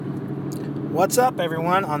What's up,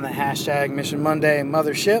 everyone, on the hashtag Mission Monday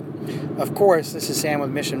Mothership? Of course, this is Sam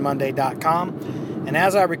with MissionMonday.com, and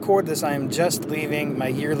as I record this, I am just leaving my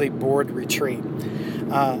yearly board retreat.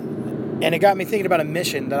 And it got me thinking about a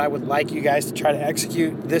mission that I would like you guys to try to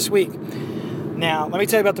execute this week. Now, let me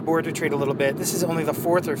tell you about the board retreat a little bit. This is only the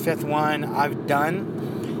fourth or fifth one I've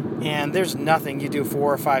done, and there's nothing you do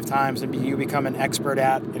 4 or 5 times and you become an expert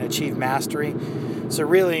at and achieve mastery. So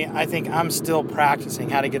really, I think I'm still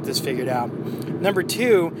practicing how to get this figured out. Number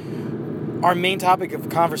 2, our main topic of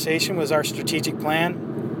conversation was our strategic plan.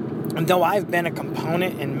 And though I've been a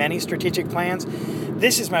component in many strategic plans,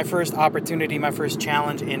 this is my first opportunity, my first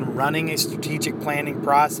challenge in running a strategic planning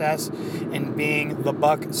process and being the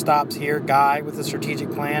buck stops here guy with a strategic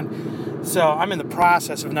plan. So I'm in the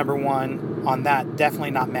process of number 1 on that,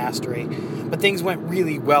 definitely not mastery. But things went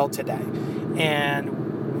really well today.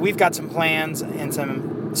 And we've got some plans and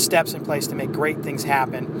some steps in place to make great things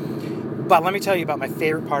happen. But let me tell you about my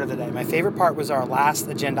favorite part of the day. My favorite part was our last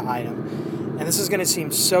agenda item. And this is going to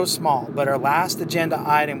seem so small, but our last agenda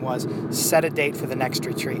item was set a date for the next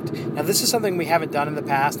retreat. Now, this is something we haven't done in the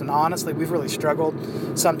past, and honestly, we've really struggled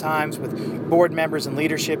sometimes with board members and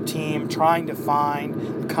leadership team trying to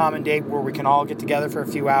find a common date where we can all get together for a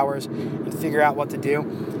few hours and figure out what to do.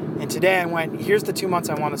 And today I went, here's the 2 months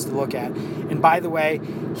I want us to look at. And by the way,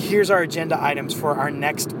 here's our agenda items for our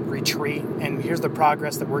next retreat. And here's the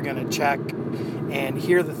progress that we're going to check. And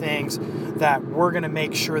here are the things that we're going to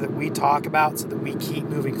make sure that we talk about so that we keep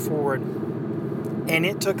moving forward. And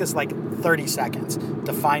it took us like 30 seconds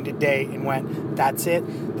to find a day and went, that's it.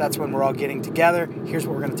 That's when we're all getting together. Here's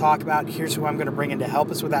what we're going to talk about. Here's who I'm going to bring in to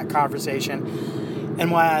help us with that conversation.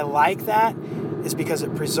 And why I like that is because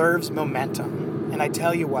it preserves momentum. And I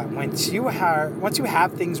tell you what, once you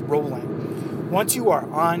have things rolling, once you are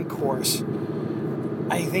on course,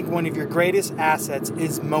 I think one of your greatest assets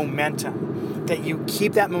is momentum, that you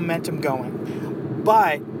keep that momentum going.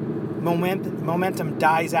 But momentum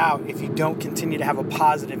dies out if you don't continue to have a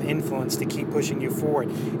positive influence to keep pushing you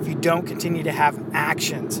forward. If you don't continue to have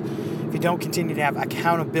actions, if you don't continue to have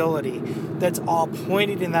accountability that's all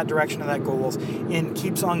pointed in that direction of that goals and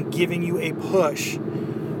keeps on giving you a push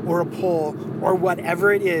or a pull, or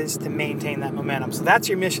whatever it is to maintain that momentum. So that's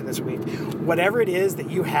your mission this week. Whatever it is that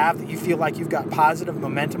you have that you feel like you've got positive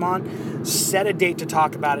momentum on, set a date to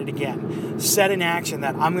talk about it again. Set an action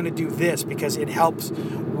that I'm going to do this because it helps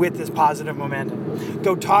with this positive momentum.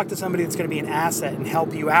 Go talk to somebody that's going to be an asset and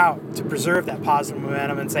help you out to preserve that positive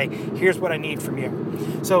momentum and say, here's what I need from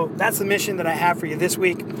you. So that's the mission that I have for you this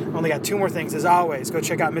week. I only got 2 more things. As always, go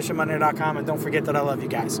check out MissionMonday.com and don't forget that I love you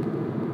guys.